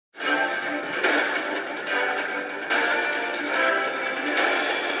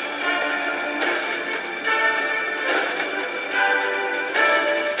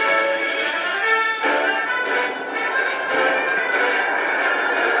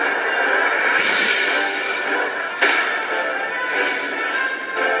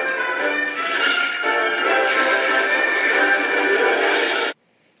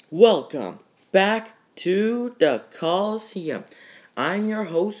Welcome back to the Colosseum. I'm your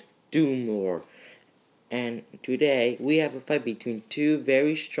host, Doomlord, and today we have a fight between two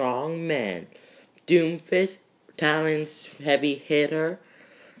very strong men. DoomFist, Talon's heavy hitter,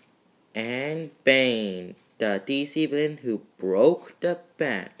 and Bane, the DC villain who broke the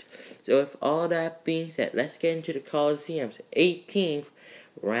bat. So with all that being said, let's get into the Colosseum's 18th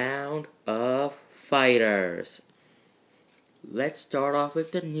round of fighters. Let's start off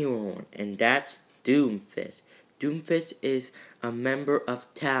with the newer one, and that's DoomFist. DoomFist is a member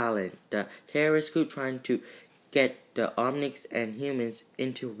of Talon, the terrorist group trying to get the Omnics and humans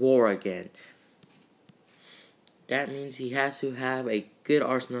into war again. That means he has to have a good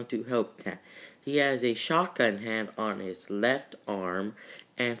arsenal to help that. He has a shotgun hand on his left arm,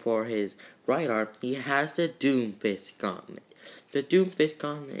 and for his right arm, he has the DoomFist gauntlet. The DoomFist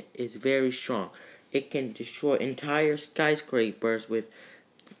gauntlet is very strong. It can destroy entire skyscrapers with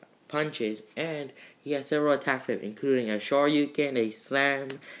punches, and he has several attacks with, including a Shoryuken, a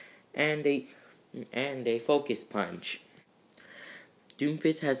slam, and a focus punch.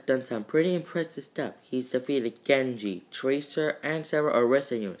 DoomFist has done some pretty impressive stuff. He's defeated Genji, Tracer, and several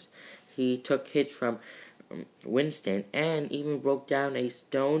Orisa units. He took hits from Winston and even broke down a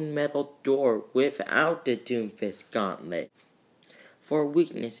stone metal door without the DoomFist gauntlet. For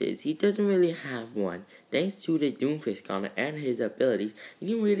weaknesses, he doesn't really have one. Thanks to the DoomFist gauntlet and his abilities, he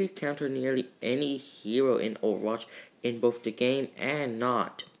can really counter nearly any hero in Overwatch in both the game and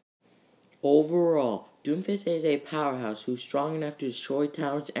not. Overall, DoomFist is a powerhouse who's strong enough to destroy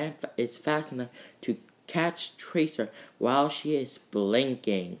towers and is fast enough to catch Tracer while she is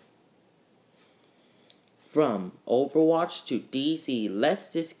blinking. From Overwatch to DC,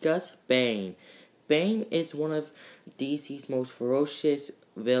 let's discuss Bane. Bane is one of DC's most ferocious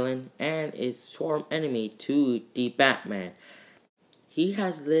villain and is sworn enemy to the Batman. He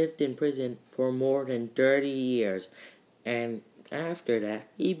has lived in prison for more than 30 years, and after that,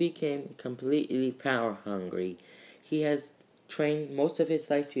 he became completely power hungry. He has trained most of his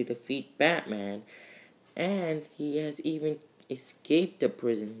life to defeat Batman, and he has even escaped the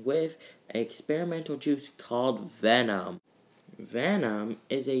prison with an experimental juice called Venom. Venom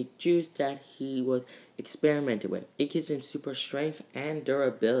is a juice that he was experimented with. It gives him super strength and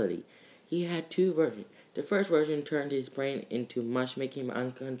durability. He had two versions. The first version turned his brain into mush, making him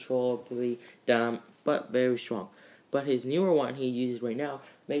uncontrollably dumb, but very strong. But his newer one he uses right now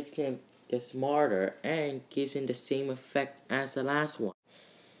makes him the smarter and gives him the same effect as the last one.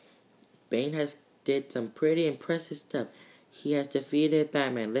 Bane has did some pretty impressive stuff. He has defeated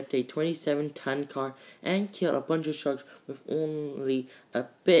Batman, lifted a 27-ton car, and killed a bunch of sharks with only a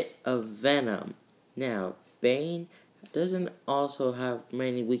bit of venom. Now, Bane doesn't also have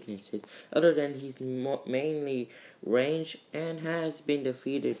many weaknesses, other than he's mainly ranged and has been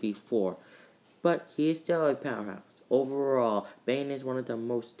defeated before. But he is still a powerhouse. Overall, Bane is one of the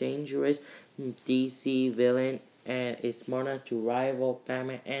most dangerous DC villains and is smart enough to rival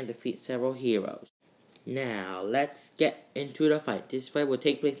Batman and defeat several heroes. Now, let's get into the fight. This fight will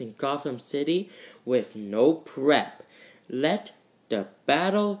take place in Gotham City with no prep. Let the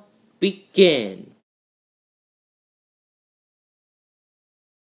battle begin.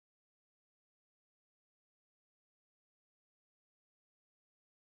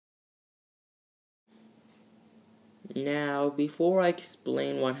 Now, before I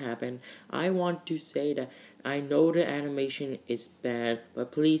explain what happened, I want to say that I know the animation is bad,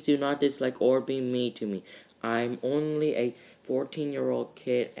 but please do not dislike or be mean to me. I'm only a 14-year-old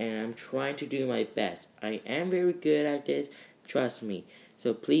kid and I'm trying to do my best. I am very good at this, trust me.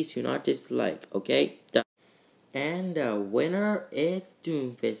 So please do not dislike, okay? And the winner is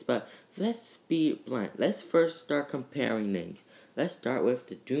DoomFist, but let's be blunt. Let's first start comparing names. Let's start with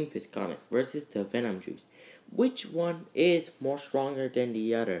the DoomFist gauntlet versus the Venom Juice. Which one is more stronger than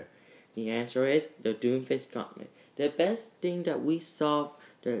the other? The answer is the DoomFist gauntlet. The best thing that we saw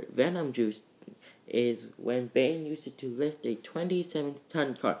the Venom Juice is when Bane used it to lift a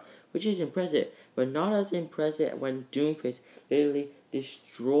 27-ton car, which is impressive, but not as impressive when DoomFist literally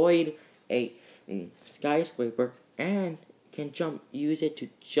destroyed a skyscraper and can use it to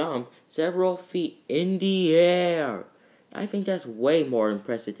jump several feet in the air. I think that's way more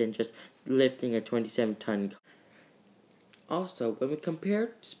impressive than just lifting a 27-ton car. Also, when we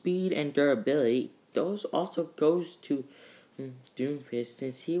compare speed and durability, those also goes to DoomFist,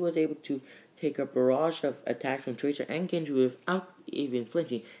 since he was able to take a barrage of attacks from Tracer and Genji without even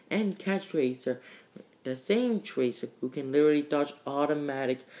flinching, and catch Tracer, the same Tracer who can literally dodge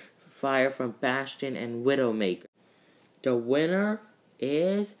automatic fire from Bastion and Widowmaker. The winner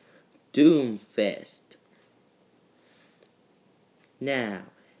is DoomFist. Now,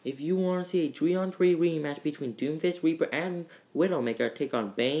 If you want to see a 3-on-3 rematch between DoomFist, Reaper, and Widowmaker take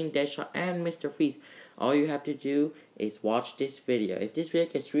on Bane, Deadshot, and Mr. Freeze, all you have to do is watch this video. If this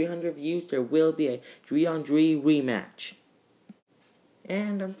video gets 300 views, there will be a 3-on-3 rematch.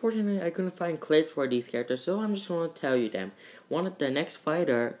 And unfortunately, I couldn't find clips for these characters, so I'm just going to tell you them. One of the next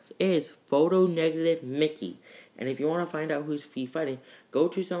fighters is Photo Negative Mickey. And if you want to find out who's fighting, go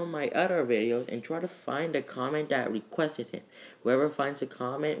to some of my other videos and try to find the comment that requested him. Whoever finds a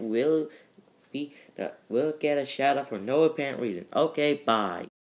comment will get a shout out for no apparent reason. Okay, bye.